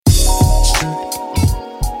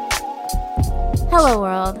Hello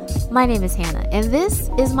world, my name is Hannah and this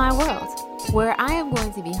is my world where I am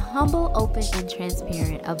going to be humble, open, and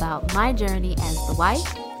transparent about my journey as the wife,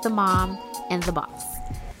 the mom, and the boss.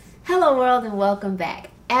 Hello world and welcome back.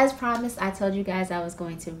 As promised, I told you guys I was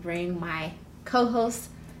going to bring my co-host,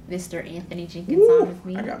 Mr. Anthony Jenkins, on with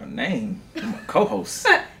me. I got a name. I'm a co-host.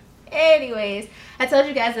 Anyways, I told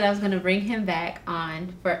you guys that I was going to bring him back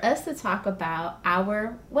on for us to talk about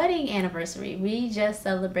our wedding anniversary. We just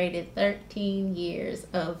celebrated 13 years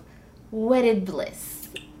of wedded bliss.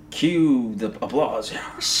 Cue the applause.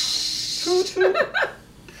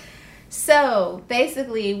 So,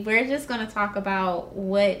 basically, we're just going to talk about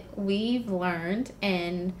what we've learned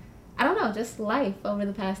and, I don't know, just life over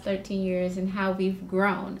the past 13 years and how we've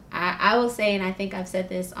grown. I will say, and I think I've said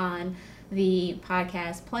this on the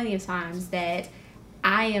podcast plenty of times, that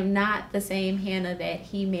I am not the same Hannah that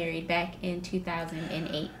he married back in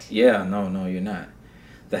 2008. Yeah, no, you're not.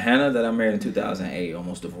 The Hannah that I married in 2008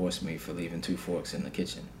 almost divorced me for leaving 2 forks in the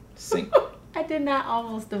kitchen sink. I did not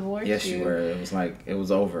almost divorce you. Yes, you were. It was like, it was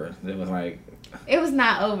over. It was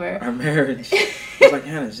not over. Our marriage. I was like,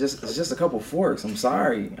 Hannah, it's just a couple forks. I'm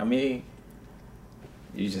sorry. I mean,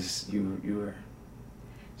 you were.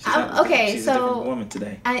 She's a different woman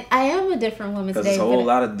today. I am a different woman today. Because there's a whole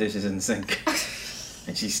lot of dishes in the sink.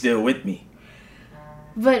 And she's still with me.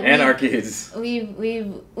 And our kids. We've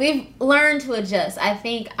learned to adjust.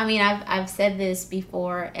 I've said this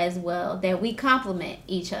before as well, that we complement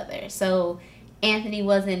each other. So Anthony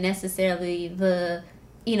wasn't necessarily the,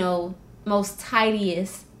 most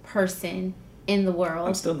tidiest person in the world.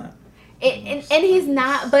 I'm still not. And he's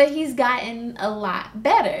not, but he's gotten a lot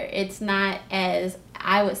better. It's not as,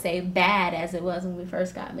 I would say, bad as it was when we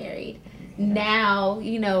first got married. Yeah. Now,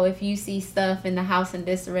 if you see stuff in the house in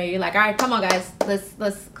disarray, you're like, all right, come on, guys,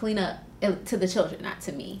 let's clean up. To the children, not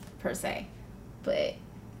to me per se, but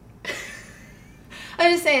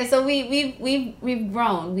I'm just saying. So we've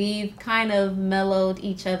grown. We've kind of mellowed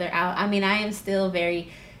each other out. I mean, I am still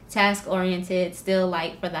very task oriented, still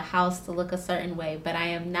like for the house to look a certain way, but I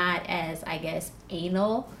am not as, I guess,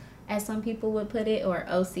 anal as some people would put it, or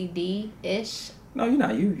OCD ish. No, you're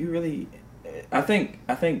not. You really. I think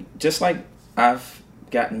just like I've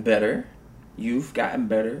gotten better, you've gotten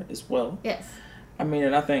better as well. Yes. I mean,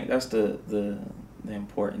 and I think that's the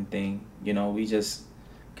important thing. We just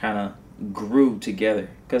kind of grew together.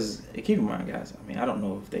 Because keep in mind, guys. I mean, I don't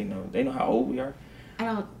know if they know how old we are. I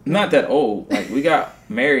don't. Not that old. Like, we got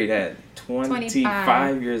married at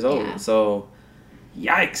 25 years old. Yeah. So,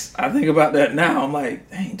 yikes! I think about that now. I'm like,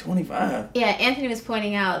 dang, 25. Yeah, Anthony was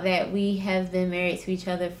pointing out that we have been married to each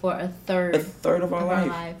other for a third of our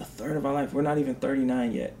life. A third of our life. We're not even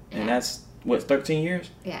 39 yet, and that's what, 13 years.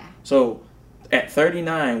 Yeah. So, at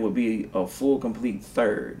 39 would be a full, complete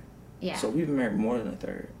third. Yeah. So we've been married more than a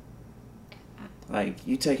third. Like,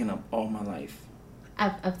 you taking up all my life.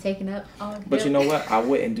 I've taken up all of But you know what? I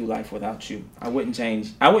wouldn't do life without you. I wouldn't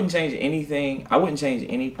change anything. I wouldn't change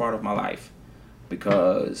any part of my life.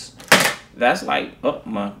 Because that's like, oh,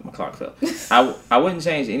 my clock fell. I wouldn't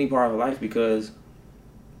change any part of life because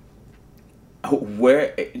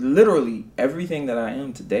where literally everything that I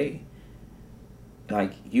am today,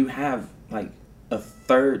 like, you have like a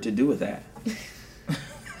third to do with that.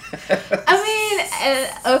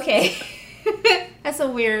 Okay. That's a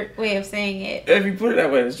weird way of saying it. If you put it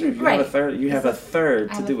that way, it's true. You right. have a third. You have a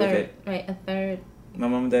third to do with it. Right, a third. My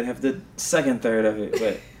mom and dad have the second third of it,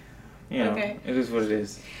 but okay. It is what it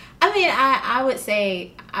is. I mean, I would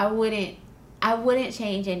say I wouldn't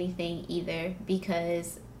change anything either,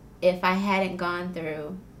 because if I hadn't gone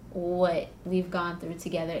through what we've gone through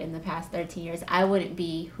together in the past 13 years, I wouldn't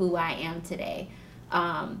be who I am today.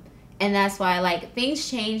 And that's why, like, things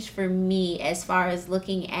changed for me as far as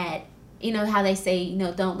looking at, how they say,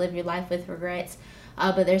 don't live your life with regrets.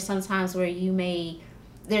 But there's some times where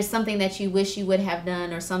there's something that you wish you would have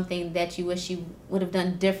done, or something that you wish you would have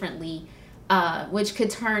done differently, which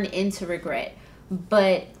could turn into regret.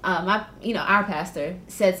 But our pastor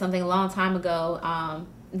said something a long time ago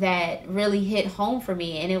that really hit home for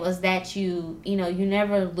me, and it was that you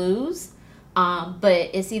never lose, but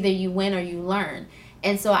it's either you win or you learn.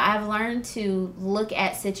 And so I've learned to look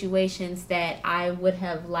at situations that I would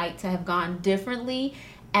have liked to have gone differently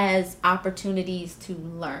as opportunities to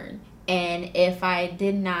learn. And if I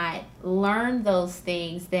did not learn those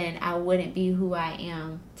things, then I wouldn't be who I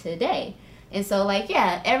am today. And so,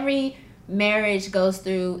 every marriage goes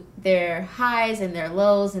through their highs and their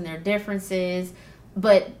lows and their differences.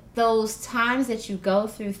 But those times that you go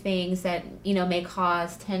through things that, may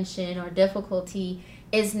cause tension or difficulty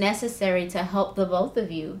is necessary to help the both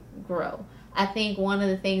of you grow. I think one of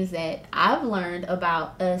the things that I've learned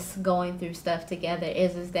about us going through stuff together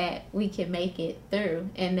is that we can make it through,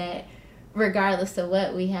 and that regardless of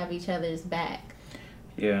what, we have each other's back.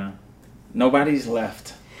 Yeah. Nobody's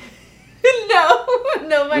left. No,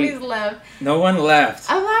 nobody's left. No one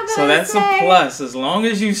left. I'm not gonna So that's say. a plus. As long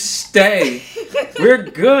as you stay, we're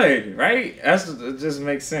good, right? It just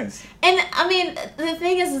makes sense. And I mean, the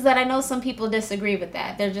thing is that I know some people disagree with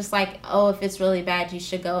that. They're just like, oh, if it's really bad, you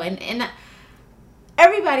should go. And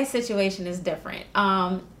everybody's situation is different.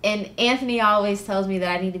 And Anthony always tells me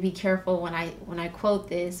that I need to be careful when I quote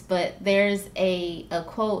this. But there's a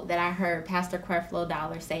quote that I heard Pastor Creflo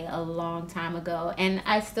Dollar say a long time ago, and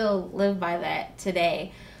I still live by that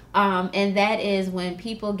today. And that is, when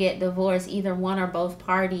people get divorced, either one or both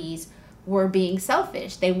parties were being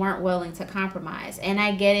selfish. They weren't willing to compromise. And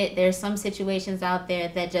I get it. There's some situations out there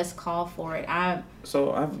that just call for it.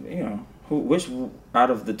 Which out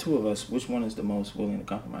of the two of us, which one is the most willing to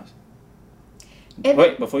compromise? If-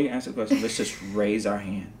 Wait, before you answer the question, let's just raise our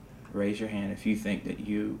hand. Raise your hand if you think that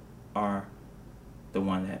you are the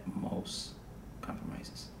one that most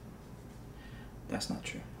compromises. That's not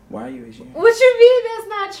true. Why are you raising your hand? What you mean that's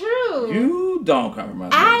not true? You don't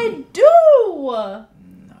compromise. I do.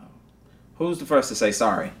 No. Who's the first to say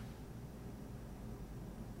sorry?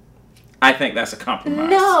 I think that's a compromise.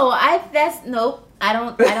 No, nope. I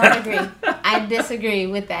don't agree. I disagree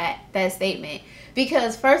with that statement,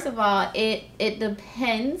 because first of all, it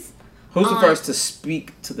depends. Who's the first to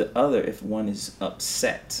speak to the other if one is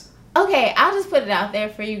upset? Okay, I'll just put it out there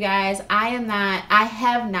for you guys. I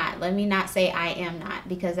have not. Let me not say I am not,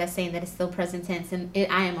 because that's saying that it's still present tense, and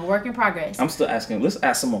I am a work in progress. I'm still asking. Let's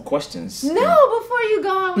ask some more questions. No, before you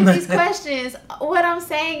go on with these questions, what I'm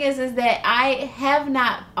saying is that I have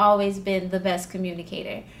not always been the best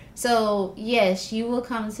communicator. So yes, you will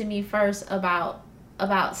come to me first about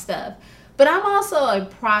stuff, but I'm also a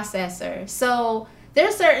processor. So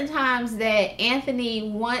there's certain times that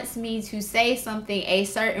Anthony wants me to say something a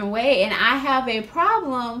certain way, and I have a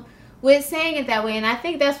problem with saying it that way. And I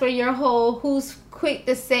think that's where your whole who's quick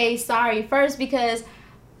to say sorry first, because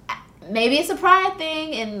maybe it's a pride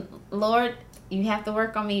thing, and Lord, you have to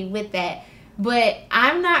work on me with that. But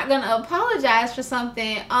I'm not going to apologize for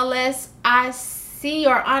something unless I see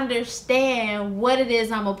or understand what it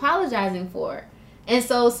is I'm apologizing for. And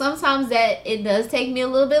so sometimes that it does take me a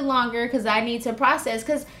little bit longer, because I need to process.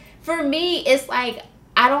 Because for me, it's like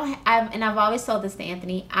I've always told this to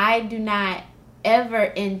Anthony, I do not ever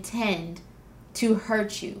intend to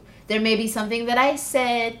hurt you. There may be something that I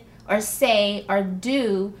said or say or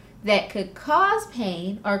do that could cause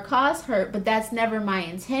pain or cause hurt, but that's never my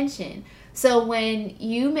intention. So when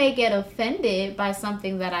you may get offended by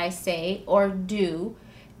something that I say or do,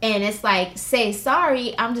 and it's like, say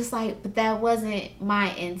sorry, I'm just like, but that wasn't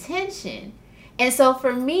my intention. And so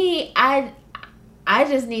for me, I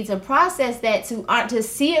just need to process that, to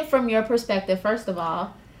see it from your perspective, first of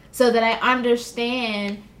all, so that I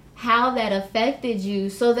understand how that affected you,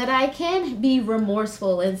 so that I can be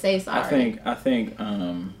remorseful and say sorry. I think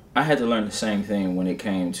I had to learn the same thing when it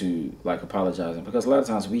came to like apologizing, because a lot of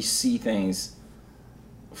times we see things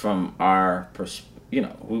from our perspective.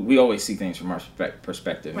 We always see things from our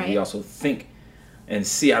perspective. Right. And we also think and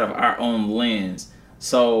see out of our own lens.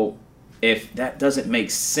 So if that doesn't make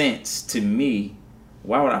sense to me,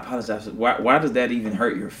 why would I apologize? Why does that even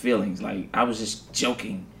hurt your feelings? Like, I was just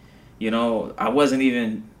joking. I wasn't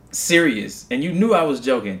even serious. And you knew I was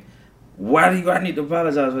joking. Why do I need to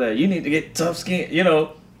apologize for that? You need to get tough skin.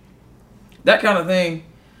 That kind of thing.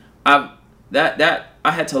 I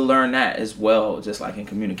had to learn that as well, just like in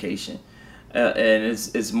communication. And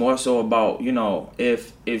it's more so about,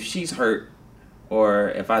 if she's hurt, or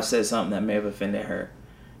if I said something that may have offended her,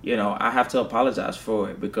 I have to apologize for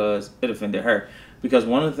it because it offended her. Because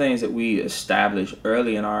one of the things that we established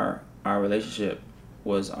early in our relationship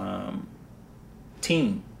was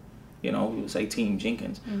team. We would say Team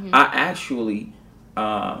Jenkins. Mm-hmm. I actually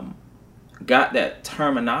got that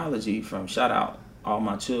terminology from, shout out all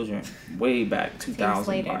my children, way back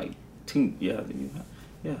 2000, like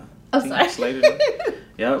yeah. Oh, sorry. Slater.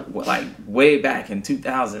 Yeah, like way back in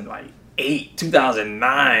 2008,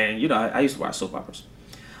 2009. I used to watch soap operas.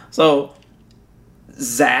 So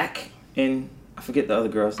Zach and I forget the other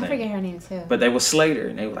girl's name. I forget her name too. But they were Slater,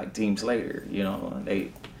 and they were like Team Slater. And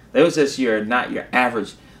they was just not your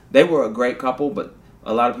average. They were a great couple, but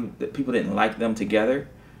a lot of people didn't like them together.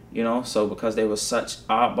 So because they were such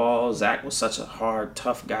oddballs, Zach was such a hard,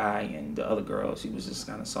 tough guy, and the other girl, she was just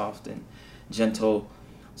kind of soft and gentle.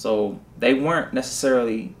 So they weren't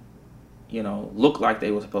necessarily, looked like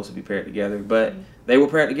they were supposed to be paired together, but they were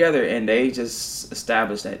paired together, and they just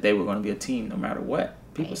established that they were going to be a team no matter what.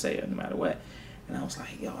 People say it no matter what. And I was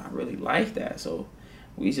like, yo, I really like that. So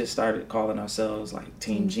we just started calling ourselves like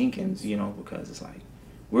Team Jenkins, because it's like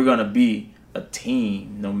we're going to be a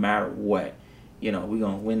team no matter what. We're going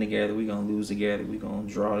to win together. We're going to lose together. We're going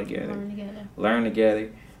to draw together. Learn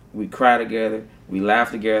together. We cry together. We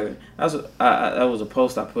laugh together. That was a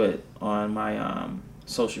post I put on my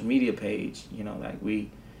social media page.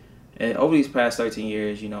 And over these past 13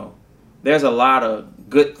 years, there's a lot of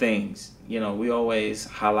good things. We always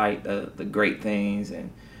highlight the great things,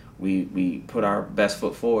 and we put our best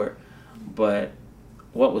foot forward. But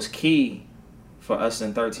what was key for us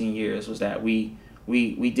in 13 years was that we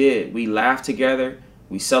laughed together,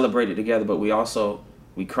 we celebrated together, but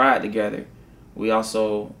we cried together. We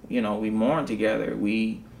also, we mourned together.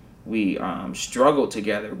 We struggled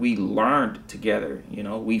together. We learned together.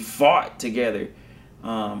 We fought together.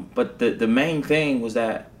 But the main thing was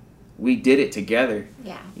that we did it together.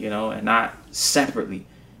 Yeah. And not separately.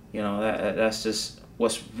 That's just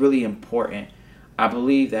what's really important. I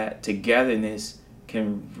believe that togetherness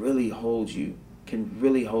can really hold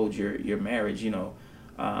your marriage.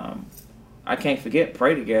 I can't forget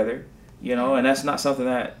pray together. And that's not something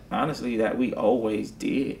that, honestly, that we always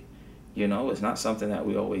did. It's not something that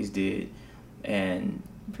we always did. And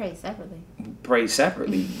pray separately.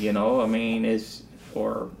 I mean, it's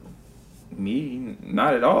for me,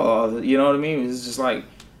 not at all. You know what I mean? It's just like,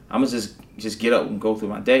 I'm going to just get up and go through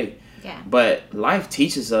my day. Yeah. But life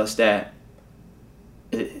teaches us that,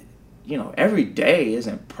 every day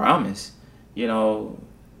isn't promised.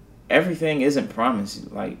 Everything isn't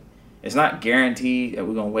promised. Like, it's not guaranteed that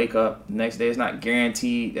we're going to wake up the next day. It's not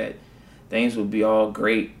guaranteed that things will be all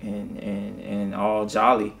great and all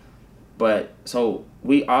jolly. But so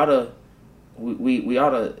we ought to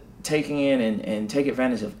take in and take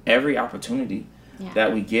advantage of every opportunity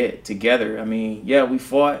that we get together. I mean, yeah, we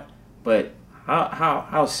fought, but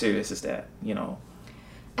how serious is that?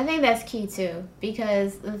 I think that's key too,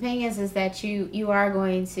 because the thing is that you are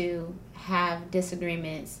going to have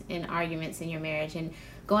disagreements and arguments in your marriage. And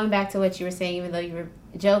going back to what you were saying, even though you were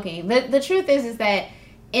joking, the truth is that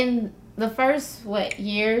in the first 2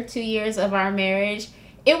 years of our marriage,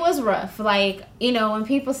 it was rough. Like, when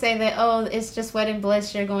people say that, oh, it's just wedding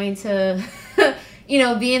bliss, you're going to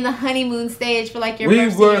be in the honeymoon stage for like your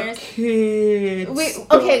first years. We were kids.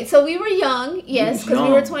 Okay, so we were young, yes, because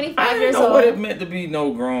we were 25 years old. I didn't know what it meant to be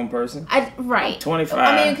no grown person. Right. I'm 25.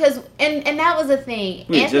 I mean, because and that was the thing.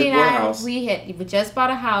 Anthony and I, we just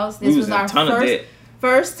bought a house. This was our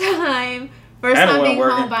first time being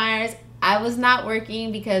home buyers. I was not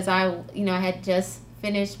working because I had just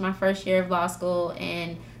finished my first year of law school,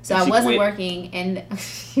 and so I wasn't working. And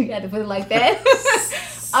you got to put it like that.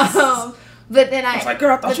 But then I was like,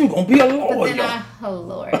 girl, I thought you were gonna be a lawyer. But then oh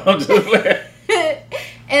Lord.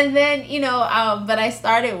 And then but I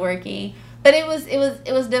started working. But it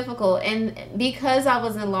was difficult, and because I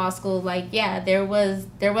was in law school, there was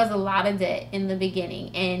a lot of debt in the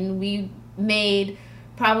beginning, and we made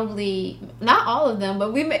probably not all of them,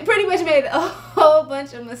 but we pretty much made a whole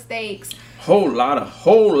bunch of mistakes. Whole lot of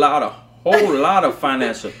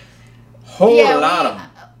financial.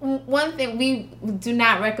 One thing we do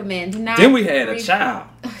not recommend. Then we had a child.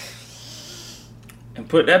 And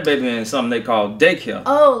put that baby in something they call daycare.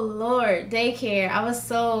 Oh, Lord, daycare. I was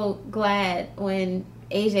so glad when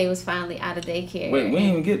AJ was finally out of daycare. Wait, we didn't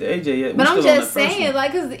even get to AJ yet. But I'm just saying,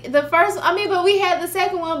 because the first, but we had the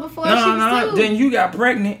second one before she was 2. Then you got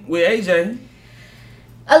pregnant with AJ.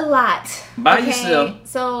 A lot. By yourself.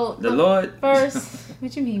 So the Lord. First,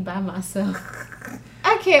 what you mean by myself?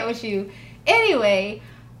 I can't with you. Anyway,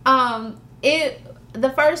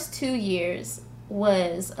 the first 2 years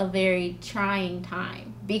was a very trying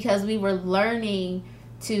time because we were learning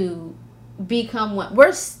to become one.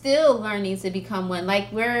 We're still learning to become one.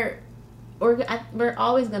 Like we're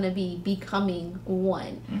always going to be becoming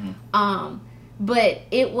one. Mm-hmm. But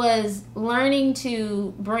it was learning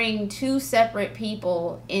to bring 2 separate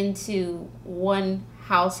people into one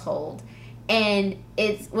household. And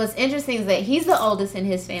what's interesting is that he's the oldest in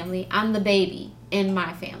his family. I'm the baby in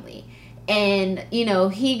my family. And,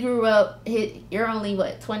 he grew up, you're only,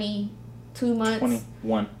 22 months?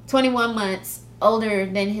 21 months older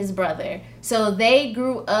than his brother. So they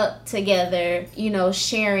grew up together,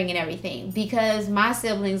 sharing and everything. Because my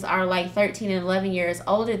siblings are like 13 and 11 years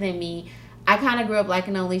older than me, I kind of grew up like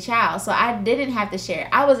an only child. So I didn't have to share.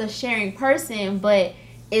 I was a sharing person, but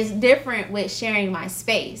it's different with sharing my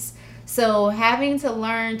space. So having to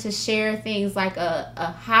learn to share things like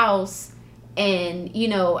a house And, you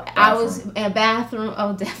know, I was in a bathroom.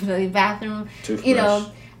 Oh, definitely bathroom. Toothbrush. You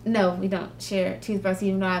know, no, we don't share toothbrush,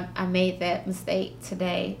 even though I made that mistake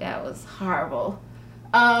today. That was horrible.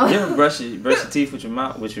 You ever brush your teeth with your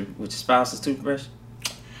mouth, with your spouse's toothbrush?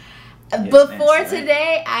 Before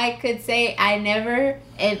today, I could say I never,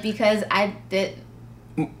 and because I did.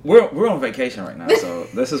 We're on vacation right now, so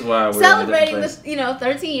this is why we're celebrating this,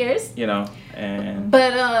 13 years.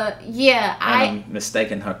 But yeah, I'm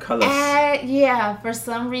mistaken her colors. Yeah, for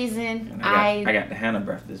some reason I got the Hannah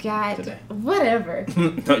breath today. Whatever.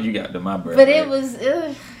 No, you got my breath. But it was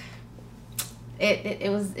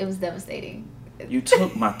it was devastating. You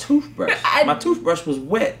took my toothbrush. My toothbrush was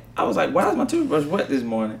wet. I was like, why is my toothbrush wet this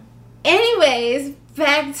morning? Anyways,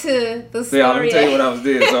 back to the story. Yeah, let me tell you what I was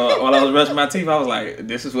doing. So while I was brushing my teeth, I was like,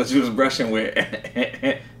 this is what she was brushing with.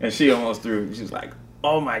 And she almost threw. She was like,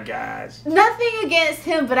 oh my gosh. Nothing against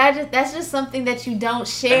him, but that's just something that you don't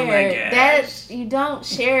share. Oh my gosh. You don't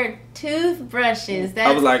share toothbrushes. That's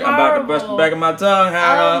I was like, horrible. I'm about to brush the back of my tongue.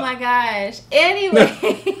 Oh my gosh.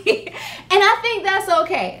 Anyway. And I think that's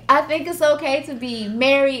okay. I think it's okay to be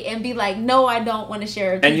married and be like, no, I don't want to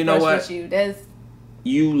share a toothbrush and you know what? with you.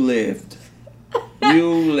 You lived.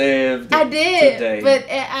 You lived. I did, today. but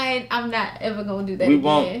I'm not ever gonna do that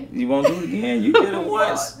again. You won't do it again. You did it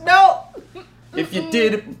once. No. If you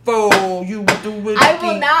did it before, you would do it again. I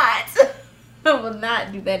will not. I will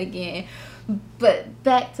not do that again. But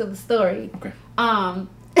back to the story. Okay.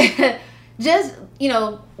 Just,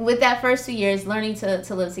 with that first 2 years, learning to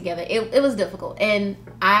live together, it was difficult. And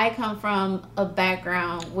I come from a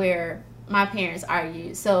background where my parents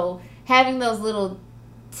argued. So having those little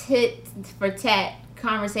tit for tat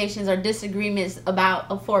conversations or disagreements about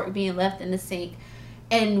a fork being left in the sink,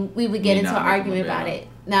 and we would get into an argument about it,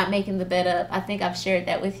 not making the bed up. I think I've shared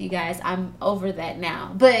that with you guys. I'm over that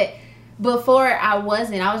now. But before I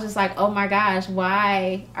wasn't. I was just like, oh my gosh,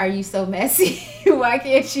 why are you so messy? Why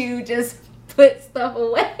can't you just put stuff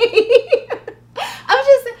away?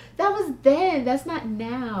 That was then. That's not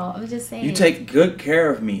now. I'm just saying. You take good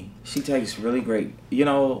care of me. She takes really great.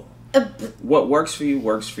 What works for you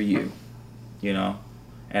works for you.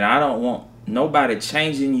 And I don't want nobody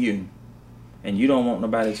changing you. And you don't want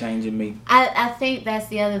nobody changing me. I think that's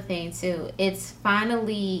the other thing too. It's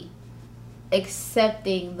finally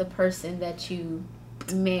accepting the person that you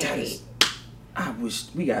married. I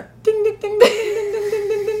wish we got ding ding ding ding ding ding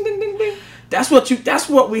ding ding ding ding ding. That's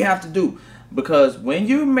what we have to do. Because when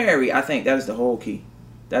you marry, I think that is the whole key.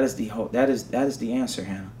 That is the answer,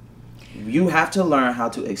 Hannah. You have to learn how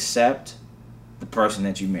to accept the person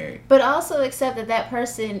that you married. But also accept that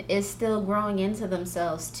person is still growing into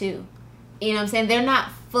themselves too. You know what I'm saying? They're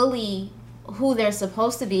not fully who they're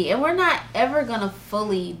supposed to be. And we're not ever going to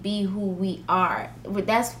fully be who we are.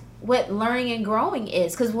 That's what learning and growing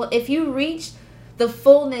is. Because if you reach the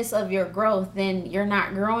fullness of your growth, then you're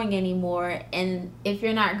not growing anymore. And if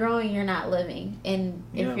you're not growing, you're not living. And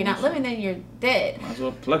if you're not living, then you're dead. Might as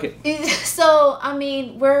well pluck it. So,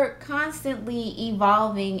 we're constantly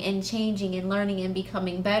evolving and changing and learning and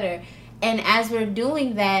becoming better. And as we're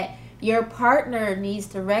doing that, your partner needs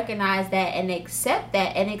to recognize that and accept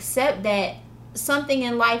that something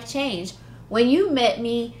in life changed. When you met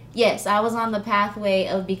me, yes, I was on the pathway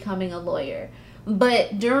of becoming a lawyer.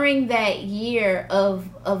 But during that year of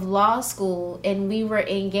law school and we were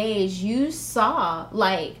engaged, you saw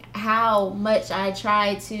how much I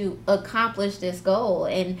tried to accomplish this goal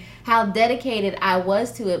and how dedicated I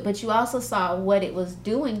was to it. But you also saw what it was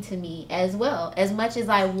doing to me as well, as much as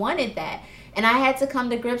I wanted that. And I had to come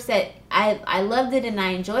to grips that I loved it and I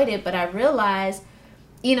enjoyed it, but I realized,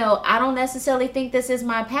 I don't necessarily think this is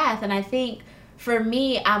my path. And I think for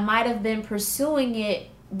me, I might have been pursuing it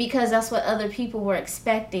because that's what other people were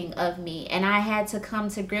expecting of me. And I had to come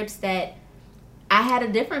to grips that I had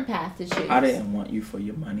a different path to choose. I didn't want you for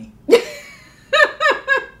your money.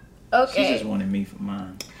 Okay. She just wanted me for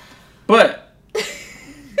mine. But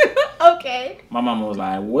okay. My mama was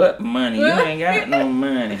like, what money? You ain't got no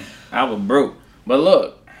money. I was broke. But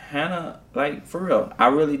look, Hannah, for real, I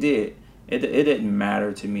really did. It didn't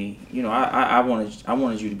matter to me. I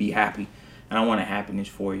wanted you to be happy. And I wanted happiness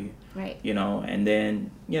for you. Right. And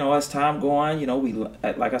then, as time go on, we,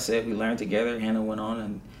 like I said, we learned together. Hannah went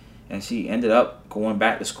on and she ended up going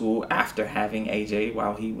back to school after having AJ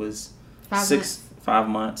while he was 5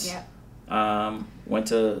 months. Yeah.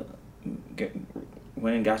 Went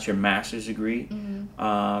and got your master's degree.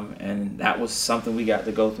 Mm-hmm. And that was something we got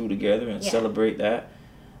to go through together and celebrate that.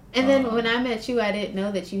 And then when I met you, I didn't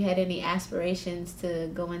know that you had any aspirations to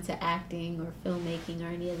go into acting or filmmaking or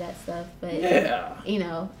any of that stuff. But yeah,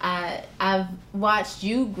 I've watched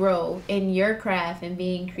you grow in your craft and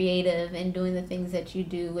being creative and doing the things that you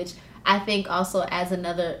do, which I think also adds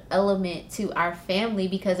another element to our family,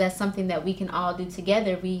 because that's something that we can all do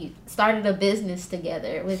together. We started a business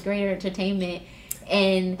together with Greater Entertainment,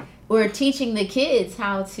 and we're teaching the kids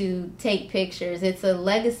how to take pictures. It's a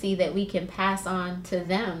legacy that we can pass on to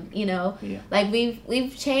them, you know. Yeah. Like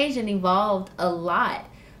we've changed and evolved a lot.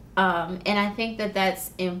 And I think that that's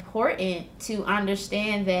important to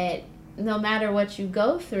understand, that no matter what you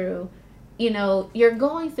go through, you know, you're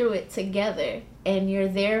going through it together, and you're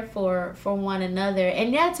there for one another.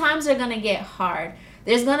 And yeah, times are going to get hard.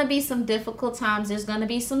 There's going to be some difficult times. There's going to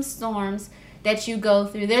be some storms that you go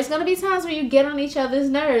through. There's going to be times where you get on each other's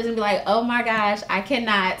nerves and be like, oh my gosh,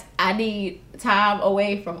 I need time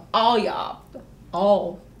away from all y'all.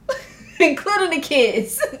 All. Including the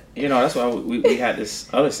kids. You know, that's why we had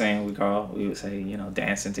this other saying we would say, you know,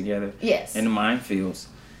 dancing together. Yes. In the minefields.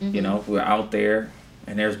 Mm-hmm. You know, we're out there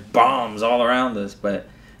and there's bombs all around us, but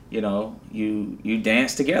you know, you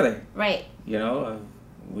dance together. Right. You know,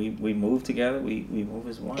 we move together. We move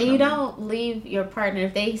as one. And you don't leave your partner.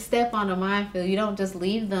 If they step on a minefield, you don't just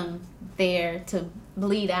leave them there to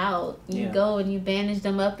bleed out. You go and you bandage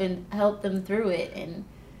them up and help them through it. And,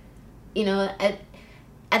 you know,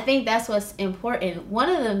 I think that's what's important. One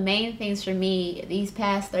of the main things for me these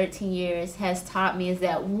past 13 years has taught me is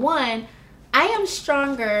that, one, I am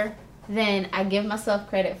stronger than I give myself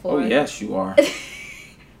credit for. Oh, yes, you are.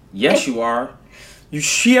 Yes, you are.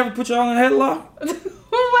 She ever put y'all in a headlock?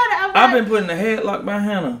 I've been put in a headlock by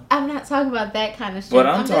Hannah. I'm not talking about that kind of strength.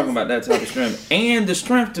 But I'm talking about that type of strength. And the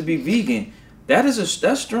strength to be vegan. That's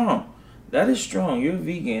strong. That is strong. You're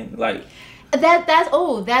vegan. Like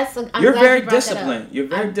you're very disciplined. You're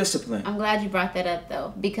very disciplined. I'm glad you brought that up,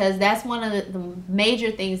 though, because that's one of the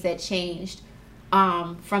major things that changed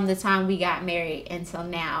from the time we got married until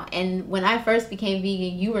now. And when I first became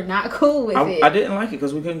vegan, you were not cool with it. I didn't like it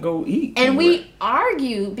because we couldn't go eat. And we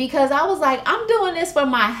argued because I was like, I'm doing this for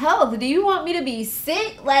my health. Do you want me to be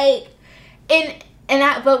sick? Like,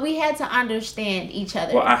 but we had to understand each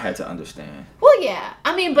other. Well, I had to understand. Well, yeah.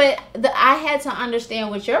 I mean, but I had to understand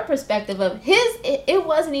what your perspective of his. It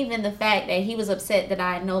wasn't even the fact that he was upset that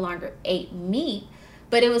I no longer ate meat.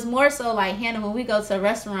 But it was more so like, Hannah, when we go to a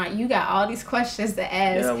restaurant, you got all these questions to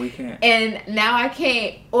ask. Yeah, we can't. And now I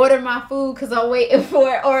can't order my food because I'm waiting for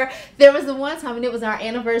it. Or there was the one time, and it was our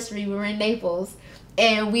anniversary. We were in Naples.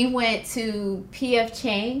 And we went to P.F.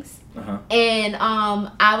 Chang's. Uh-huh. And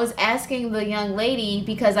I was asking the young lady,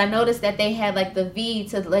 because I noticed that they had like the V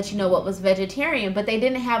to let you know what was vegetarian. But they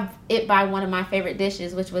didn't have it by one of my favorite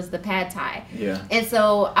dishes, which was the pad thai. Yeah. And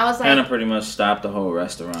so I was like... Hannah pretty much stopped the whole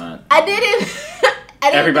restaurant. I didn't...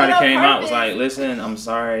 Everybody came out, was like, listen, I'm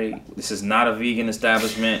sorry, this is not a vegan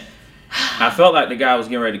establishment. I felt like the guy was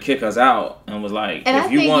getting ready to kick us out and was like, and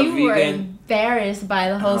if you want vegan... were embarrassed by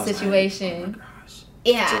the whole situation. Like, oh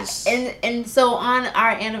my gosh. Yeah, and so on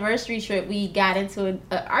our anniversary trip, we got into an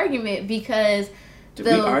argument because... Did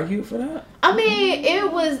we argue for that? I mean,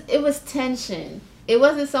 it was tension. It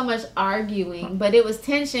wasn't so much arguing, but it was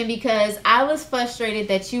tension because I was frustrated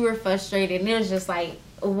that you were frustrated, and it was just like,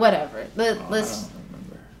 whatever. Let's...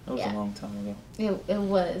 That was a long time ago. It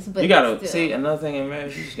was, but you gotta see another thing in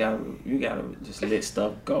marriage. You gotta just let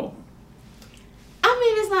stuff go. I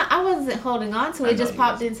mean, it's not. I wasn't holding on to it. It just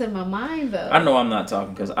popped into my mind, though. I know I'm not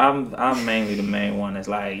talking because I'm mainly the main one that's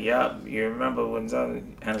like, yep. You remember when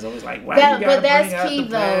something? And it's always like, why you gotta but that's bring key, out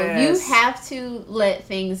the though. past? You have to let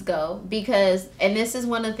things go because, and this is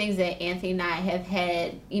one of the things that Anthony and I have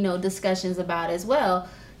had, discussions about as well.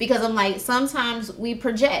 Because I'm like, sometimes we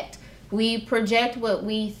project. We project what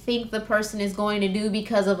we think the person is going to do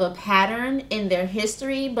because of a pattern in their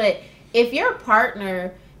history. But if your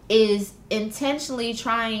partner is intentionally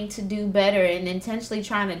trying to do better and intentionally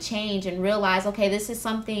trying to change and realize, okay, this is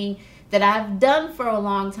something that I've done for a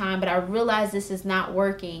long time, but I realize this is not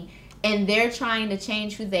working, and they're trying to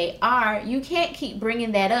change who they are, you can't keep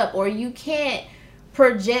bringing that up, or you can't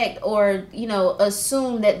project or,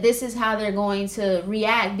 assume that this is how they're going to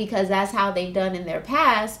react because that's how they've done in their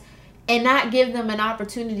past. And not give them an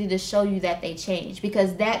opportunity to show you that they changed,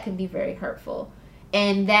 because that can be very hurtful.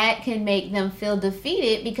 And that can make them feel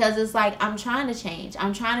defeated because it's like, I'm trying to change.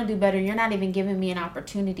 I'm trying to do better. You're not even giving me an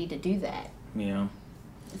opportunity to do that. Yeah.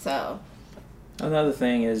 So. Another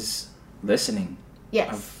thing is listening.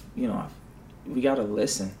 Yes. We got to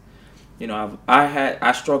listen.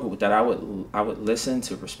 I struggled with that. I would listen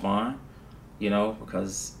to respond,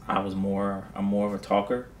 because I'm more of a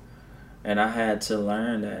talker. And I had to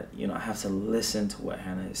learn that, I have to listen to what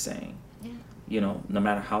Hannah is saying. Yeah. No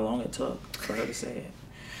matter how long it took for her to say it.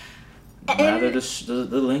 No matter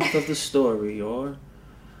the length of the story or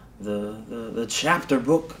the chapter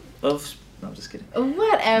book of. No, I'm just kidding.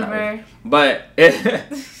 Whatever. Really. But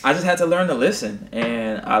I just had to learn to listen,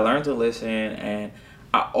 and I learned to listen, and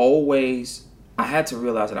I had to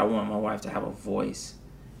realize that I want my wife to have a voice,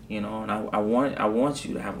 and I want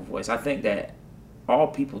you to have a voice. I think that all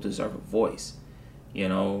people deserve a voice,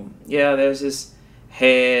 Yeah, there's this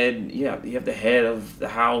head. Yeah, you have the head of the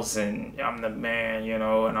house, and I'm the man, and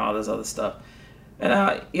all this other stuff. And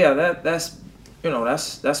that's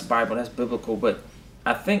Bible, that's biblical. But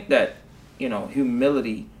I think that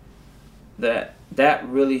humility, that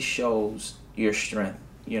really shows your strength,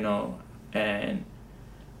 and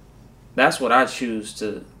that's what I choose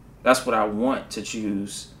to. That's what I want to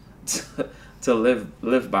choose to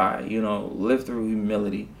live by. Live through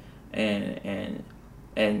humility, and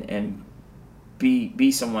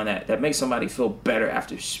be someone that makes somebody feel better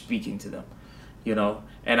after speaking to them.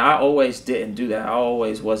 And I always didn't do that.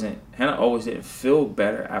 Hannah always didn't feel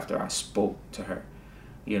better after I spoke to her.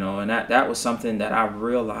 And that was something that I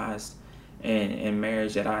realized in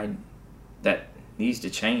marriage that needs to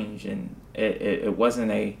change. And it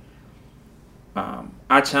wasn't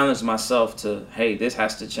I challenged myself to, hey, this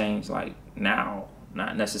has to change like now,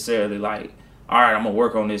 not necessarily like, all right, I'm gonna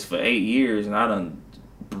work on this for 8 years and I done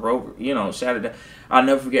broke, shattered that. I'll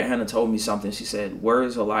never forget Hannah told me something. She said,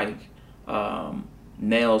 words are like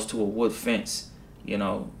nails to a wood fence.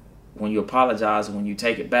 When you apologize and when you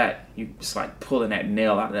take it back, it's like pulling that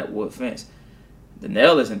nail out of that wood fence. The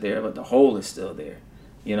nail isn't there, but the hole is still there,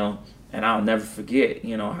 And I'll never forget,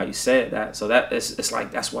 how you said that. So that it's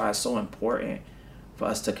like that's why it's so important for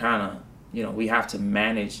us to kind of, we have to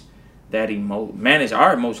manage manage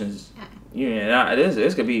our emotions.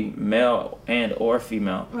 This could be male and or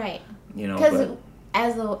female, right? Because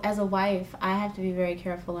as a wife, I have to be very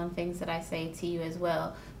careful on things that I say to you as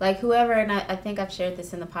well. Like whoever, and I think I've shared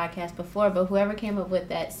this in the podcast before, but whoever came up with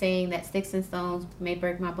that saying that sticks and stones may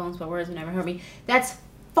break my bones, but words will never hurt me. That's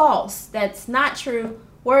false. That's not true.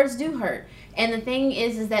 Words do hurt. And the thing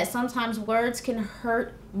is that sometimes words can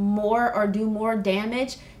hurt more or do more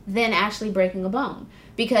damage than actually breaking a bone.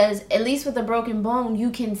 Because at least with a broken bone, you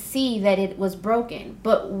can see that it was broken.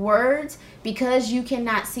 But words, because you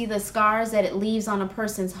cannot see the scars that it leaves on a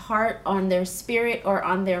person's heart, on their spirit, or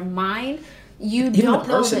on their mind, even the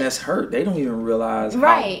person that's hurt, they don't even realize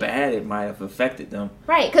how bad it might have affected them.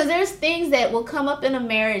 Right, because there's things that will come up in a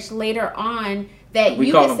marriage later on that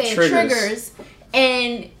you can say triggers.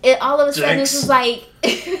 And all of a sudden it's just like,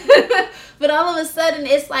 but all of a sudden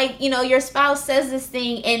it's like, your spouse says this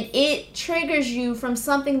thing and it triggers you from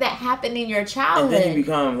something that happened in your childhood. And then you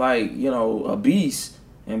become like, a beast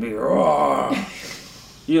and be raw.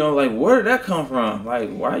 Like, where did that come from?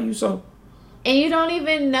 Like, why are you so... And you don't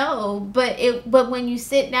even know, but when you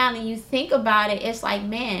sit down and you think about it, it's like,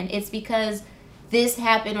 man, it's because this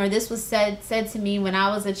happened or this was said to me when I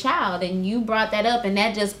was a child, and you brought that up, and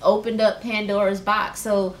that just opened up Pandora's box.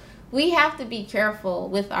 So we have to be careful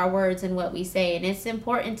with our words and what we say, and it's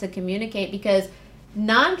important to communicate because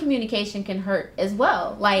non-communication can hurt as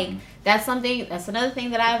well. Like that's another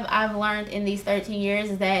thing that I've learned in these 13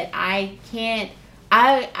 years is that I'm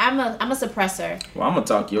a suppressor. Well, I'm gonna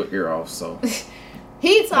talk your ear off, so.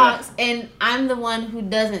 He talks, and I'm the one who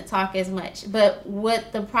doesn't talk as much. But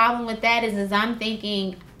what the problem with that is I'm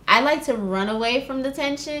thinking I like to run away from the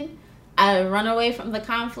tension. I run away from the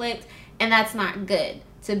conflict, and that's not good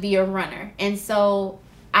to be a runner. And so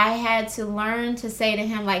I had to learn to say to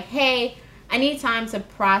him, like, hey, I need time to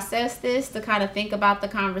process this, to kind of think about the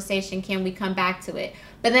conversation. Can we come back to it?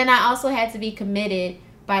 But then I also had to be committed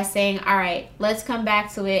by saying, all right, let's come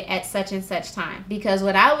back to it at such and such time. Because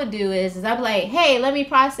what I would do is I'd be like, hey, let me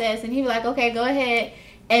process. And he'd be like, okay, go ahead.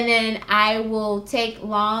 And then I will take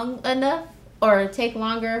long enough or take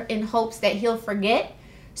longer in hopes that he'll forget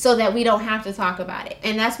so that we don't have to talk about it.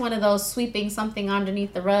 And that's one of those sweeping something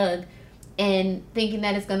underneath the rug and thinking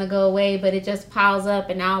that it's going to go away, but it just piles up.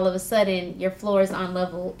 And now all of a sudden your floor is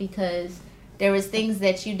unleveled because there was things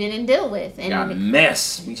that you didn't deal with. And got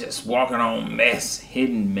mess. We just walking on mess,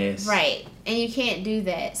 hidden mess. Right. And you can't do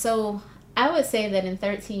that. So I would say that in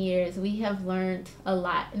 13 years, we have learned a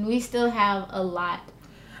lot. And we still have a lot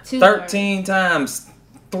to 13 learn. times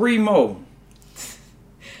 3 more.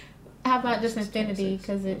 How about just infinity?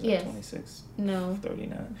 Because it, yes. 26. No.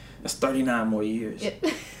 39. That's 39 more years. Yeah.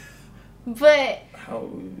 But. How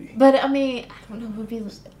old would we be? But, I mean, I don't know. We'd be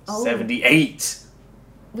old. 78.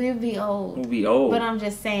 We'd be old. We'll be old. But I'm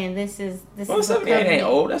just saying, this is 78 ain't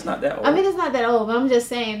old. That's not that old. I mean, it's not that old, but I'm just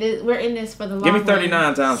saying, we're in this for the long run. Give me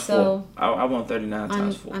 39 times 4. I want 39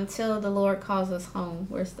 times 4. Until the Lord calls us home,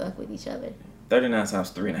 we're stuck with each other. 39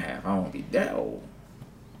 times 3.5. I don't want to be that old.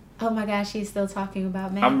 Oh my gosh, she's still talking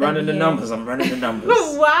about math. I'm running the numbers.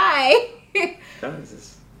 Why?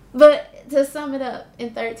 But to sum it up,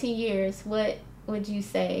 in 13 years, what would you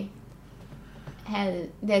say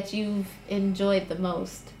that you've enjoyed the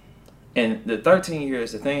most? In the 13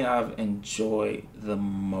 years, the thing I've enjoyed the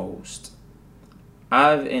most,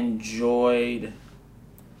 I've enjoyed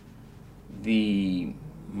the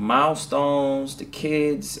milestones, the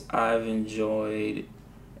kids. I've enjoyed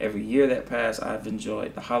every year that passed. I've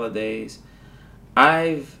enjoyed the holidays.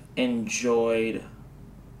 I've enjoyed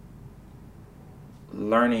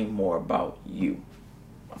learning more about you,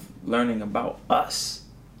 learning about us.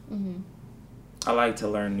 Mm-hmm. I like to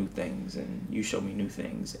learn new things, and you show me new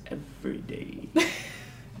things every day.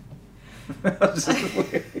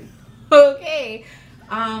 Okay.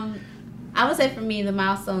 I would say for me, the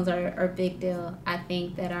milestones are a big deal. I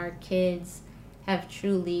think that our kids have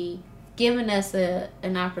truly given us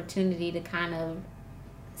an opportunity to kind of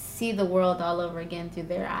see the world all over again through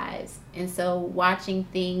their eyes. And so watching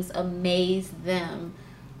things amaze them,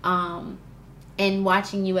 and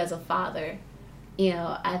watching you as a father,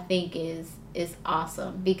 I think is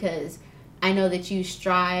awesome, because I know that you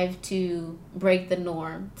strive to break the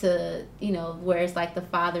norm to, where it's like the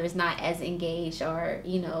father is not as engaged or,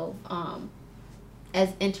 as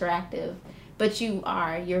interactive, but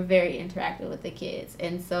you're very interactive with the kids.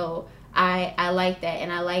 And so I like that,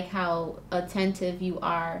 and I like how attentive you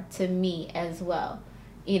are to me as well,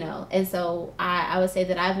 and so I would say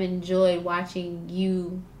that I've enjoyed watching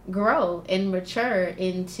you grow and mature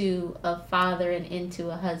into a father and into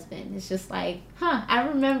a husband. It's just like, I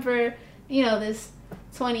remember, this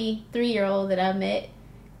 23-year-old that I met,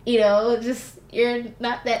 just, you're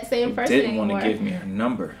not that same person anymore. Didn't want to give me her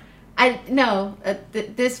number.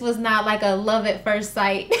 This was not like a love at first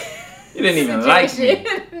sight. You didn't even like me.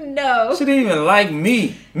 No. She didn't even like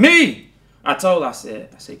me. Me! I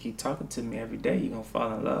said, keep talking to me every day. You're going to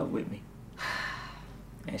fall in love with me.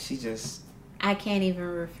 And she just... I can't even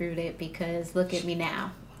refute it, because look at me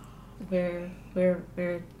now. We're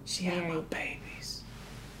she married. Had my babies.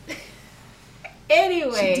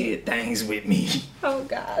 Anyway. She did things with me. Oh,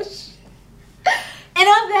 gosh. And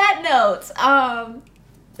on that note,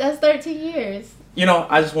 that's 13 years.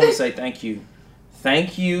 I just want to say thank you.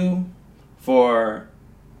 Thank you for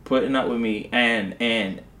putting up with me.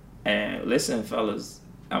 And listen, fellas,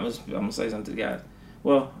 I'm gonna say something to the guys.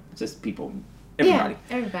 Well, just people, everybody.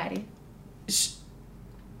 Yeah, everybody.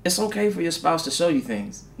 It's okay for your spouse to show you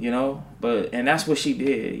things, and that's what she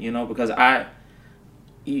did, because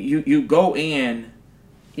you go in,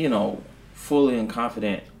 fully and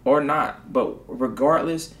confident or not, but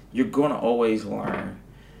regardless, you're gonna always learn,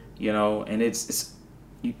 and it's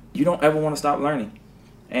you don't ever want to stop learning.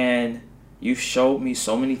 And you showed me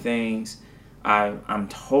so many things. I'm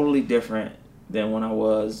totally different than when I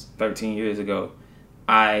was 13 years ago.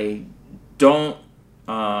 I don't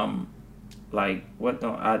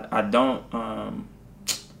I don't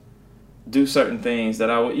do certain things that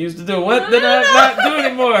I used to do. What did I not do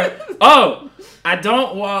anymore? Oh, I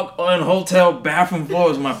don't walk on hotel bathroom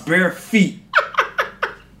floors with my bare feet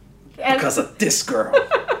because of this girl.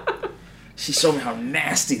 She showed me how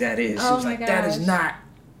nasty that is. She was like, that is not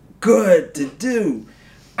good to do.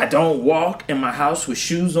 I don't walk in my house with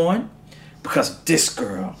shoes on because of this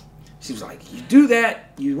girl. She was like, you do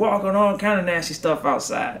that, you walk on all kind of nasty stuff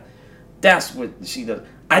outside. That's what she does.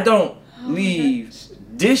 I don't leave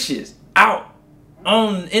dishes out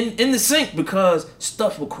in the sink because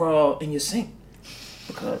stuff will crawl in your sink.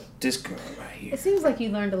 Because this girl right here. It seems like you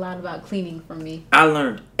learned a lot about cleaning from me. I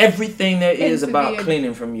learned everything there is about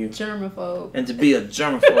cleaning from you. Germaphobe. And to be a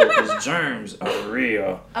germaphobe, because germs are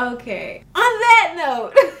real. Okay. On that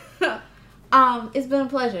note, it's been a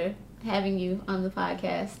pleasure having you on the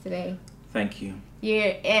podcast today. Thank you.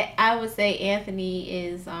 I would say Anthony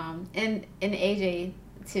is, and AJ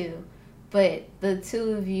too, but the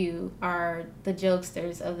two of you are the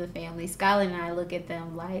jokesters of the family. Skylar and I look at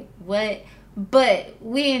them like, what? But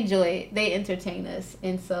we enjoy it. They entertain us.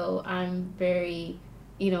 And so I'm very,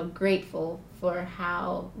 grateful for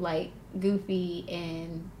how, goofy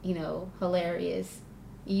and, hilarious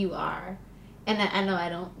you are. And I know I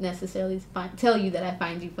don't necessarily tell you that I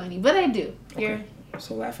find you funny, but I do. Okay.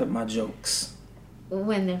 So laugh at my jokes.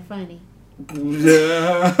 When they're funny.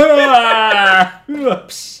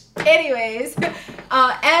 Anyways,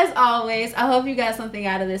 as always, I hope you got something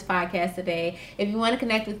out of this podcast today. If you want to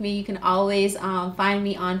connect with me, you can always find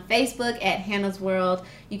me on Facebook at Hannah's World.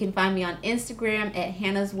 You can find me on Instagram at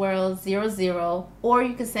Hannah's World 00, or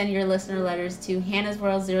you can send your listener letters to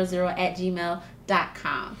hannahsworld00 at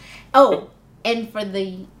gmail.com. Oh, and for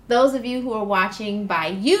the those of you who are watching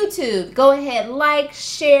by YouTube, go ahead, like,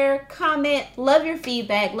 share, comment. Love your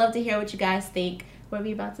feedback. Love to hear what you guys think. What were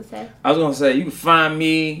you about to say? I was going to say, you can find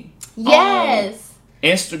me yes. on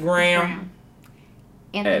Instagram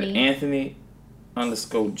Anthony. at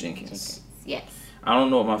Anthony_Jenkins. Yes. I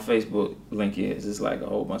don't know what my Facebook link is. It's like a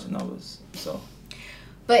whole bunch of numbers. So,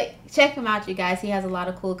 but check him out, you guys. He has a lot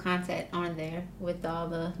of cool content on there with all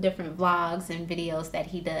the different vlogs and videos that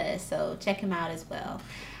he does. So check him out as well.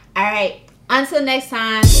 All right. Until next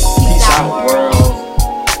time. Peace out, world.